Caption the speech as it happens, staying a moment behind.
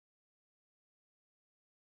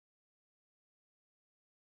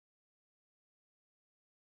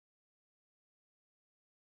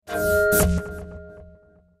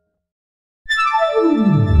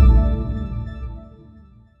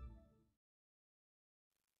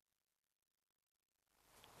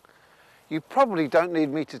You probably don't need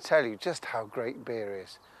me to tell you just how great beer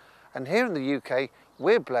is. And here in the UK,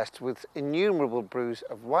 we're blessed with innumerable brews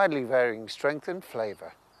of widely varying strength and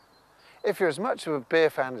flavour. If you're as much of a beer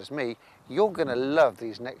fan as me, you're going to love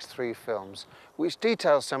these next 3 films, which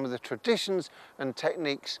detail some of the traditions and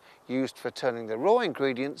techniques used for turning the raw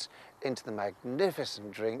ingredients into the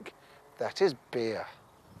magnificent drink that is beer.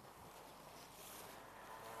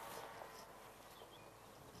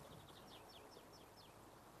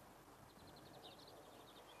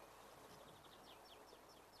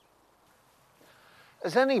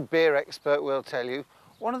 As any beer expert will tell you,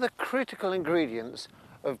 one of the critical ingredients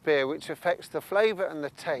of beer which affects the flavour and the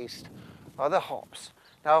taste are the hops.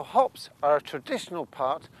 Now, hops are a traditional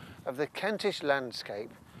part of the Kentish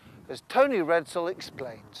landscape, as Tony Redsall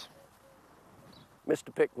explains.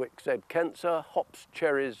 Mr. Pickwick said, "Kents are hops,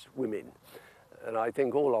 cherries, women." And I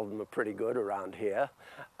think all of them are pretty good around here.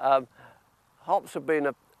 Hops have been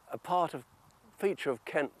a feature of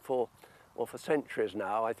Kent for centuries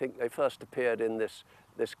now. I think they first appeared in this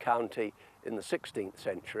county in the 16th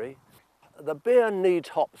century. The beer needs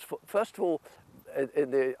hops. First of all, in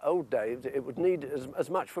the old days, it would need as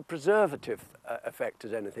much for preservative effect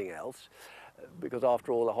as anything else, because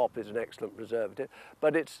after all, the hop is an excellent preservative,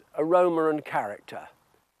 but it's aroma and character.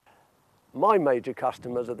 My major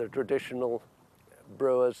customers are the traditional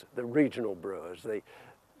brewers, the regional brewers, I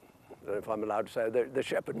don't know if I'm allowed to say, the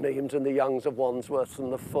Shepherd Neames and the Youngs of Wandsworth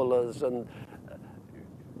and the Fullers, and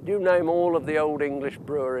you name all of the old English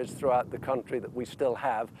breweries throughout the country that we still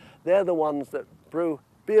have. They're the ones that brew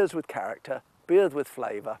beers with character, beers with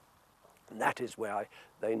flavour, and that is why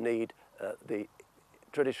they need the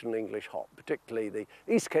traditional English hop, particularly the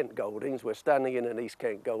East Kent Goldings. We're standing in an East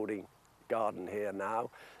Kent Golding garden here now.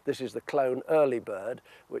 This is the clone Early Bird,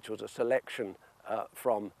 which was a selection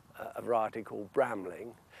from a variety called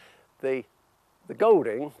Bramling. The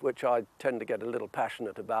Golding, which I tend to get a little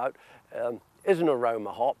passionate about, is an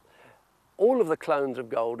aroma hop. All of the clones of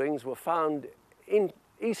Goldings were found in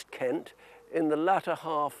East Kent in the latter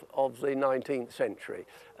half of the 19th century,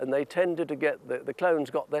 and they tended to get, the clones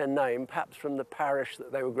got their name perhaps from the parish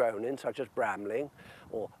that they were grown in, such as Bramling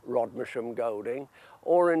or Rodmersham Golding,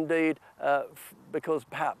 or indeed because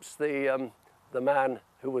perhaps the man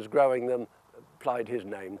who was growing them applied his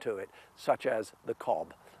name to it, such as the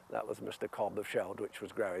Cobb. That was Mr. Cobb of Sheldwich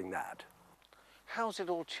was growing that. How's it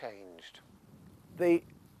all changed? The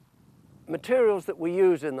materials that we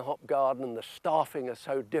use in the hop garden and the staffing are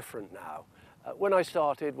so different now. When I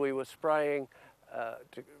started, we were spraying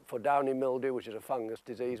for downy mildew, which is a fungus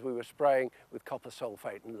disease. We were spraying with copper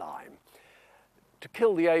sulfate and lime. To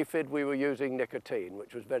kill the aphid, we were using nicotine,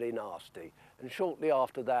 which was very nasty. And shortly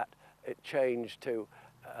after that, it changed to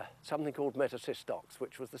something called metacistox,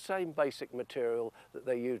 which was the same basic material that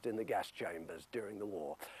they used in the gas chambers during the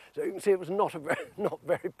war. So you can see it was not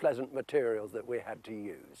very pleasant materials that we had to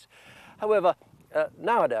use. However,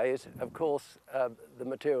 nowadays, of course, the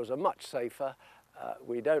materials are much safer.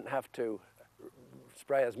 We don't have to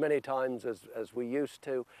spray as many times as we used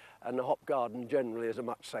to, and the hop garden generally is a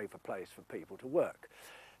much safer place for people to work.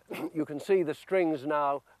 You can see the strings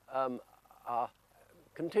now are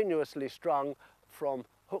continuously strung from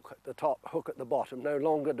hook at the top, hook at the bottom. No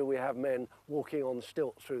longer do we have men walking on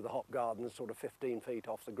stilts through the hop garden sort of 15 feet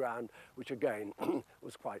off the ground, which again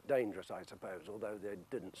was quite dangerous, I suppose, although they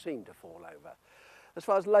didn't seem to fall over. As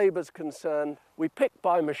far as labour's concerned, we pick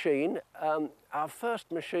by machine. Our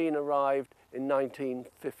first machine arrived in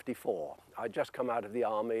 1954. I'd just come out of the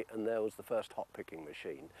army and there was the first hop picking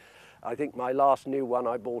machine. I think my last new one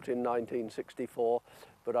I bought in 1964,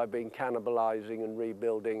 but I've been cannibalising and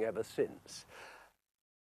rebuilding ever since.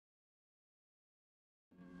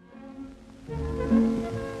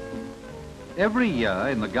 Every year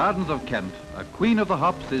in the gardens of Kent, a queen of the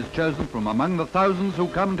hops is chosen from among the thousands who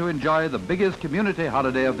come to enjoy the biggest community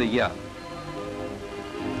holiday of the year.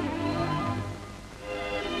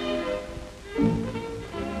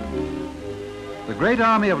 The great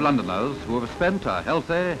army of Londoners who have spent a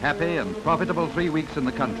healthy, happy and profitable 3 weeks in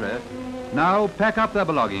the country now pack up their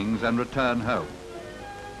belongings and return home.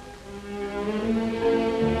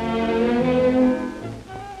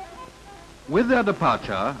 With their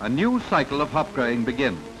departure, a new cycle of hop growing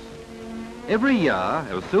begins. Every year,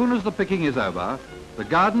 as soon as the picking is over, the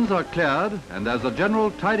gardens are cleared and as a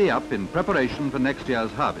general tidy up in preparation for next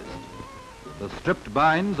year's harvest. The stripped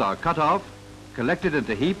bines are cut off, collected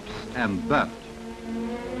into heaps and burnt.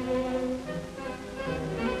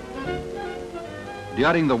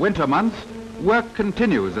 During the winter months, Work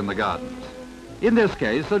continues in the gardens. In this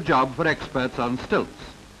case, a job for experts on stilts,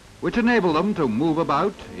 which enable them to move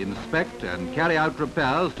about, inspect and carry out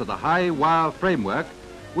repairs to the high wire framework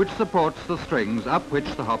which supports the strings up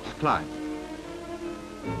which the hops climb.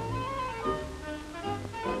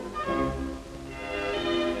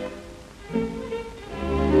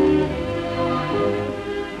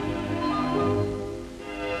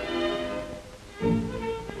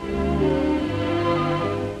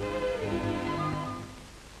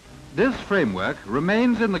 This framework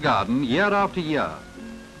remains in the garden year after year,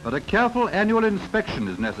 but a careful annual inspection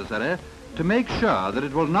is necessary to make sure that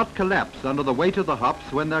it will not collapse under the weight of the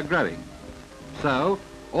hops when they're growing. So,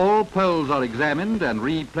 all poles are examined and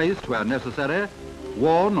replaced where necessary,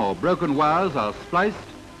 worn or broken wires are spliced,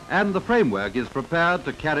 and the framework is prepared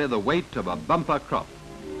to carry the weight of a bumper crop.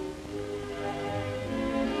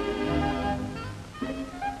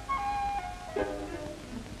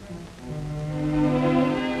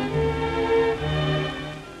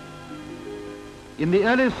 In the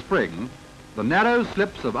early spring, the narrow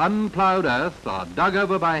slips of unploughed earth are dug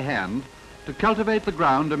over by hand to cultivate the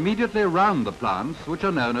ground immediately around the plants, which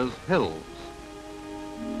are known as hills.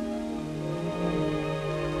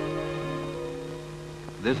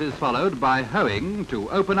 This is followed by hoeing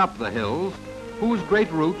to open up the hills, whose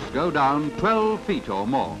great roots go down 12 feet or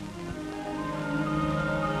more.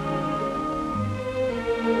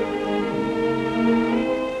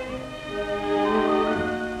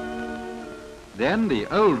 Then the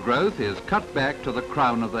old growth is cut back to the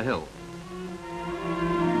crown of the hill.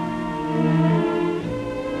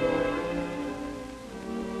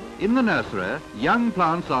 In the nursery, young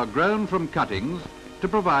plants are grown from cuttings to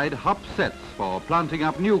provide hop sets for planting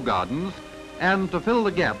up new gardens and to fill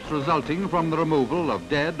the gaps resulting from the removal of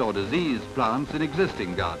dead or diseased plants in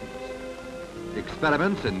existing gardens.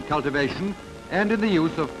 Experiments in cultivation and in the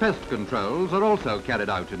use of pest controls are also carried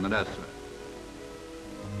out in the nursery.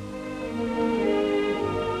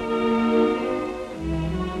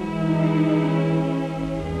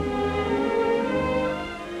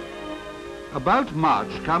 About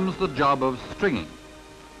March comes the job of stringing.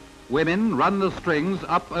 Women run the strings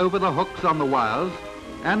up over the hooks on the wires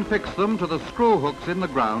and fix them to the screw hooks in the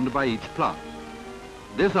ground by each plant.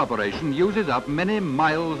 This operation uses up many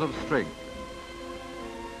miles of string.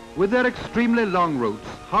 With their extremely long roots,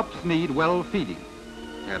 hops need well feeding.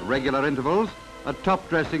 At regular intervals, a top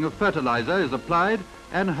dressing of fertilizer is applied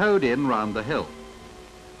and hoed in round the hill.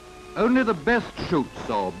 Only the best shoots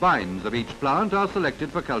or bines of each plant are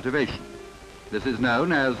selected for cultivation. This is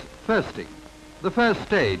known as firsting, the first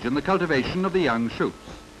stage in the cultivation of the young shoots.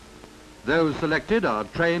 Those selected are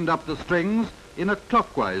trained up the strings in a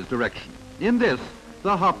clockwise direction. In this,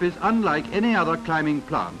 the hop is unlike any other climbing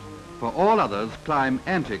plant, for all others climb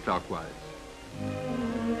anti-clockwise.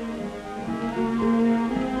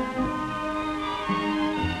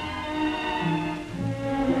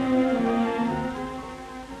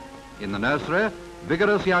 In the nursery,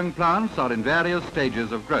 vigorous young plants are in various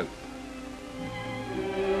stages of growth.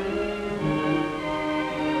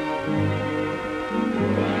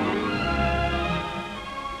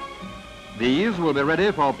 These will be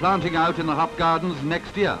ready for planting out in the hop gardens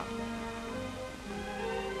next year.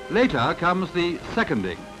 Later comes the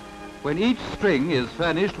seconding, when each string is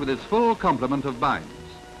furnished with its full complement of bines.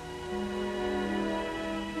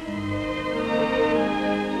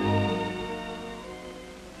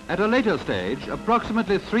 At a later stage,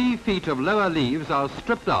 approximately 3 feet of lower leaves are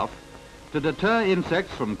stripped off to deter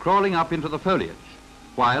insects from crawling up into the foliage,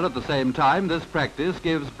 while at the same time this practice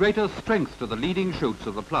gives greater strength to the leading shoots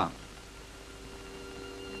of the plant.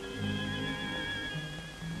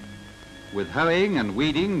 With hoeing and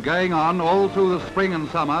weeding going on all through the spring and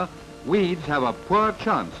summer, weeds have a poor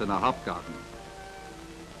chance in a hop garden.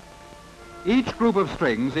 Each group of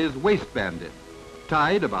strings is waistbanded,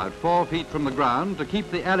 tied about 4 feet from the ground to keep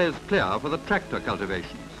the alleys clear for the tractor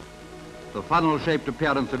cultivations. The funnel-shaped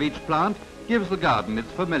appearance of each plant gives the garden its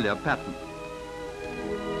familiar pattern.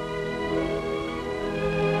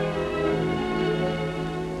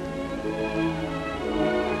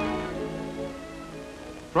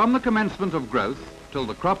 From the commencement of growth till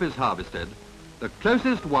the crop is harvested, the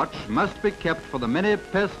closest watch must be kept for the many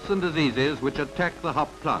pests and diseases which attack the hop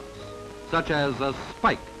plants, such as a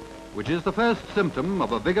spike, which is the first symptom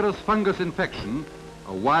of a vigorous fungus infection,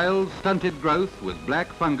 a wild, stunted growth with black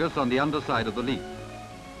fungus on the underside of the leaf.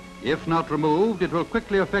 If not removed, it will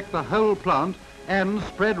quickly affect the whole plant and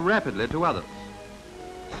spread rapidly to others.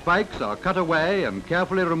 Spikes are cut away and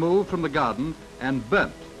carefully removed from the garden and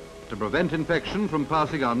burnt to prevent infection from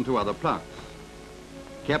passing on to other plants.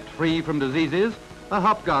 Kept free from diseases, a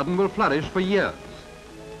hop garden will flourish for years.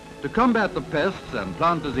 To combat the pests and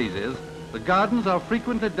plant diseases, the gardens are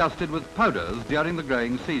frequently dusted with powders during the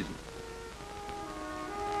growing season.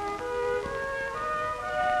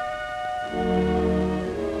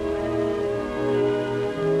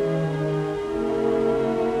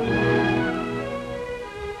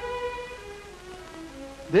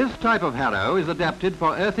 This type of harrow is adapted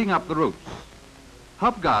for earthing up the roots.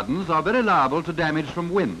 Hop gardens are very liable to damage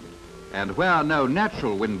from wind, and where no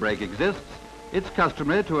natural windbreak exists, it's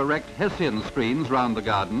customary to erect hessian screens round the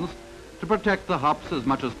gardens to protect the hops as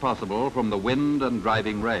much as possible from the wind and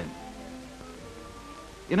driving rain.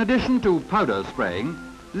 In addition to powder spraying,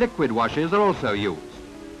 liquid washes are also used.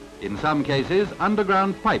 In some cases,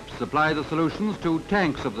 underground pipes supply the solutions to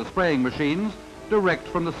tanks of the spraying machines direct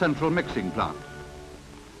from the central mixing plant.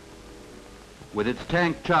 With its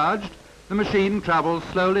tank charged, the machine travels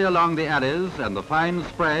slowly along the alleys and the fine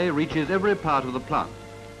spray reaches every part of the plant.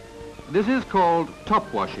 This is called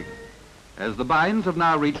top washing, as the vines have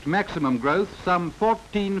now reached maximum growth some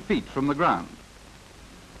 14 feet from the ground.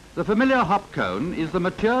 The familiar hop cone is the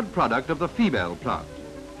matured product of the female plant.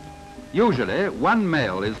 Usually, one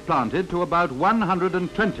male is planted to about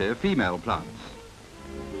 120 female plants.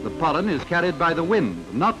 The pollen is carried by the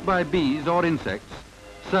wind, not by bees or insects,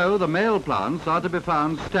 so the male plants are to be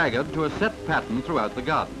found staggered to a set pattern throughout the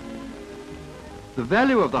garden. The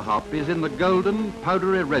value of the hop is in the golden,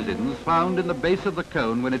 powdery resins found in the base of the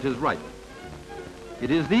cone when it is ripe.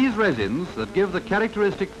 It is these resins that give the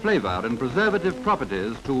characteristic flavor and preservative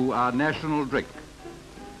properties to our national drink.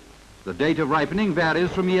 The date of ripening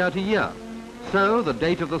varies from year to year, so the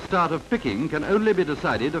date of the start of picking can only be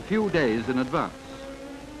decided a few days in advance.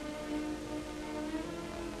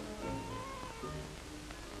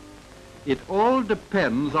 It all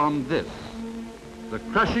depends on this, the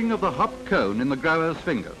crushing of the hop cone in the grower's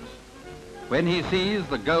fingers. When he sees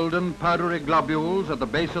the golden powdery globules at the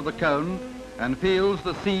base of the cone and feels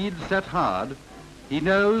the seed set hard, he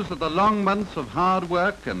knows that the long months of hard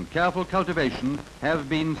work and careful cultivation have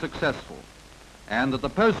been successful, and that the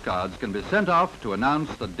postcards can be sent off to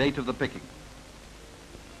announce the date of the picking.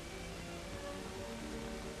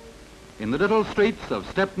 In the little streets of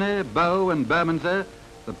Stepney, Bow and Bermondsey,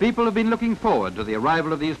 the people have been looking forward to the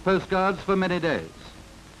arrival of these postcards for many days.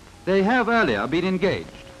 They have earlier been engaged,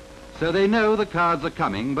 so they know the cards are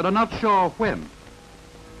coming but are not sure when.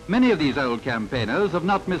 Many of these old campaigners have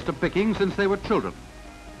not missed a picking since they were children,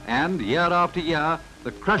 and year after year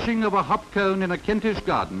the crushing of a hop cone in a Kentish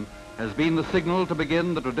garden has been the signal to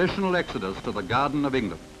begin the traditional exodus to the Garden of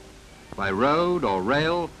England. By road or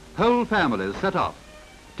rail, whole families set off,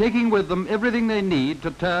 taking with them everything they need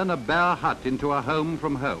to turn a bare hut into a home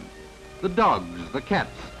from home. The dogs, the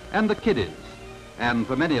cats, and the kiddies. And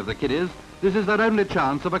for many of the kiddies, this is their only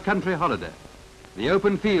chance of a country holiday. The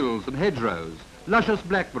open fields and hedgerows, luscious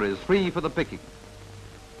blackberries free for the picking.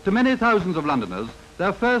 To many thousands of Londoners,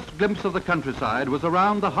 their first glimpse of the countryside was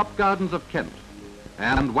around the hop gardens of Kent.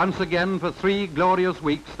 And once again, for 3 glorious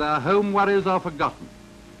weeks, their home worries are forgotten.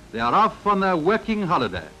 They are off on their working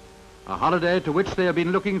holiday, a holiday to which they have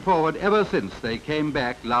been looking forward ever since they came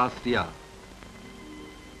back last year.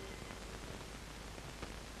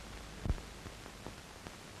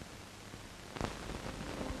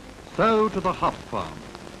 So to the hop farm.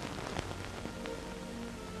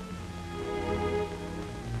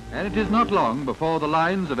 And it is not long before the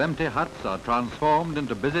lines of empty huts are transformed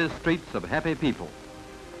into busy streets of happy people,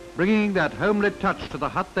 bringing that homely touch to the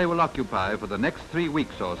hut they will occupy for the next 3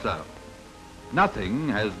 weeks or so. Nothing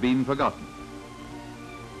has been forgotten.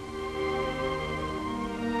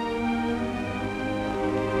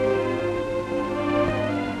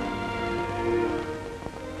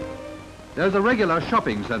 There's a regular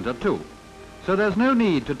shopping centre too, so there's no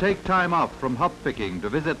need to take time off from hop picking to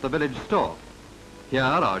visit the village store. Here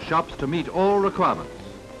are shops to meet all requirements.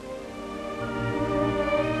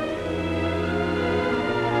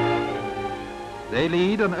 They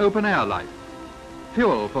lead an open-air life.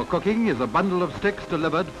 Fuel for cooking is a bundle of sticks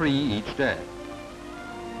delivered free each day.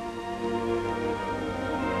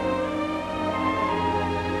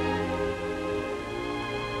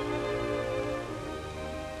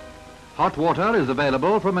 Hot water is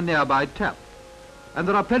available from a nearby tap, and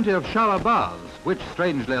there are plenty of shower baths, which,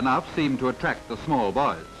 strangely enough, seem to attract the small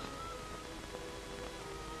boys.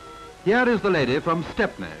 Here is the lady from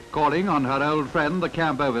Stepney, calling on her old friend, the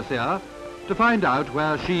camp overseer, to find out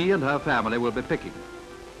where she and her family will be picking.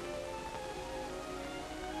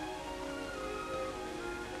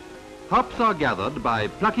 Hops are gathered by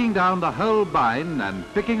plucking down the whole vine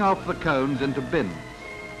and picking off the cones into bins.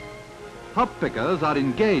 Hop pickers are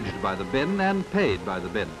engaged by the bin and paid by the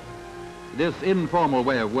bin. This informal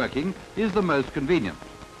way of working is the most convenient.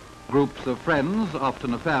 Groups of friends,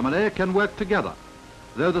 often a family, can work together,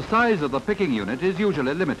 though the size of the picking unit is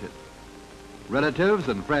usually limited. Relatives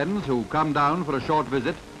and friends who come down for a short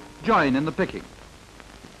visit join in the picking.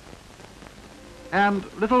 And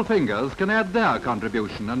little fingers can add their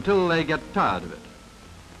contribution until they get tired of it.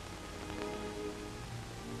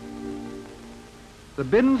 The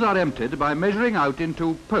bins are emptied by measuring out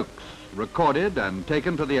into pokes, recorded and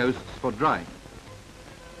taken to the oasts for drying.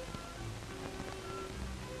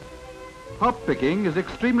 Hop picking is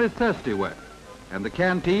extremely thirsty work, and the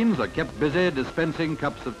canteens are kept busy dispensing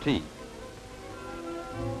cups of tea.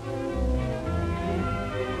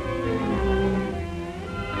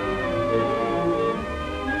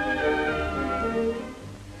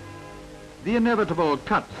 The inevitable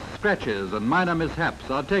cuts, scratches and minor mishaps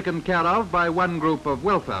are taken care of by one group of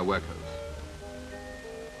welfare workers,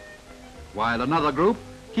 while another group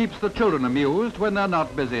keeps the children amused when they're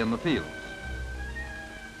not busy in the fields.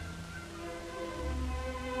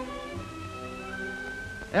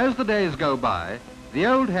 As the days go by, the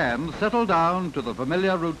old hands settle down to the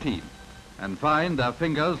familiar routine and find their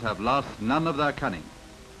fingers have lost none of their cunning.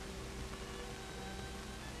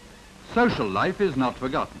 Social life is not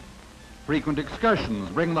forgotten. Frequent excursions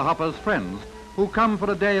bring the hoppers friends who come for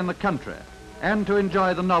a day in the country and to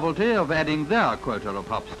enjoy the novelty of adding their quota of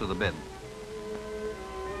hops to the bin.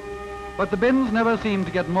 But the bins never seem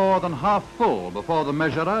to get more than half full before the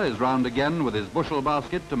measurer is round again with his bushel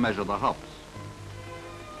basket to measure the hops.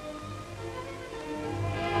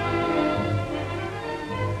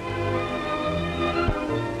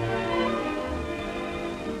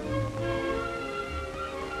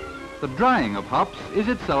 The drying of hops is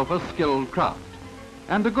itself a skilled craft,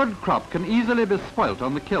 and a good crop can easily be spoilt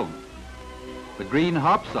on the kiln. The green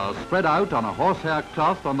hops are spread out on a horsehair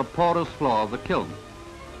cloth on the porous floor of the kiln.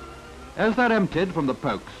 As they're emptied from the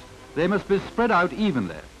pokes, they must be spread out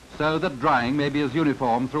evenly so that drying may be as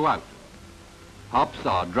uniform throughout. Hops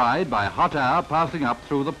are dried by hot air passing up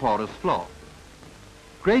through the porous floor.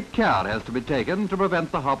 Great care has to be taken to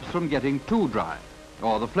prevent the hops from getting too dry,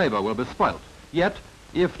 or the flavor will be spoilt. Yet,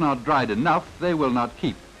 if not dried enough, they will not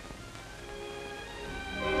keep.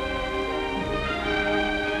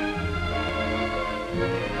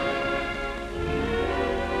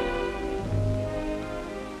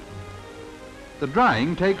 The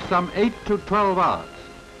drying takes some 8 to 12 hours,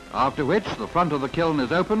 after which the front of the kiln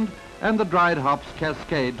is opened and the dried hops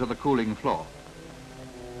cascade to the cooling floor.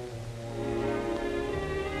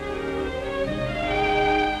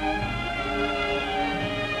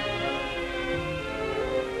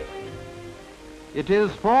 It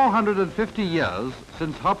is 450 years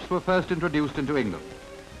since hops were first introduced into England,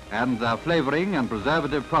 and their flavouring and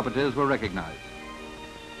preservative properties were recognised.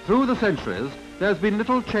 Through the centuries, there's been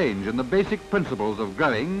little change in the basic principles of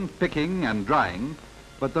growing, picking and drying,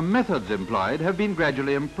 but the methods employed have been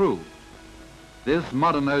gradually improved. This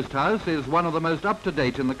modern oast house is one of the most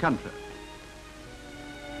up-to-date in the country.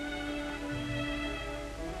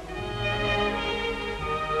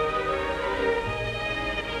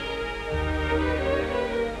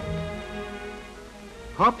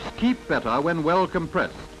 Hops keep better when well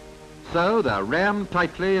compressed, so they're rammed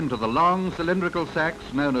tightly into the long cylindrical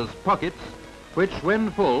sacks known as pockets, which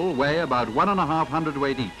when full weigh about 1.5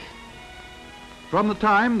 hundredweight each. From the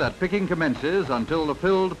time that picking commences until the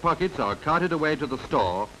filled pockets are carted away to the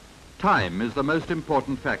store, time is the most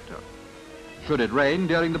important factor. Should it rain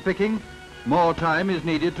during the picking, more time is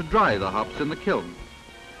needed to dry the hops in the kiln.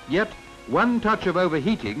 Yet, one touch of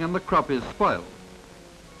overheating and the crop is spoiled.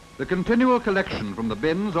 The continual collection from the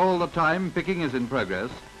bins all the time picking is in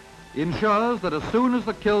progress ensures that as soon as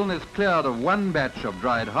the kiln is cleared of one batch of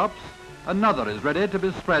dried hops, another is ready to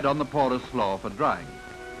be spread on the porous floor for drying.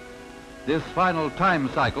 This final time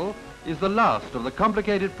cycle is the last of the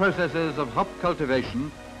complicated processes of hop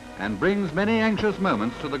cultivation and brings many anxious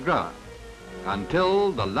moments to the grower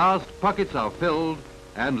until the last pockets are filled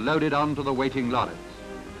and loaded onto the waiting lorries.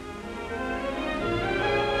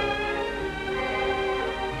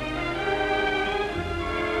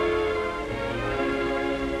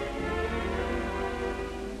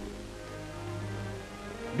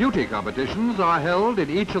 Beauty competitions are held in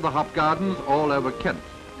each of the hop gardens all over Kent,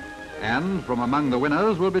 and from among the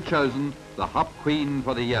winners will be chosen the hop queen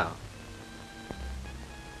for the year.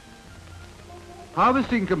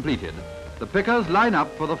 Harvesting completed, the pickers line up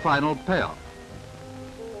for the final payoff.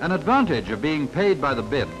 An advantage of being paid by the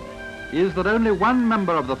bin is that only one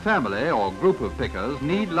member of the family or group of pickers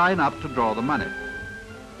need line up to draw the money.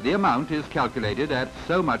 The amount is calculated at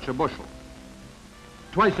so much a bushel.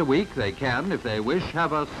 Twice a week they can, if they wish,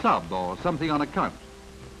 have a sub or something on account.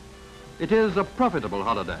 It is a profitable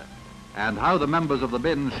holiday, And how the members of the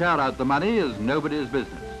bin share out the money is nobody's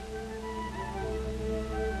business.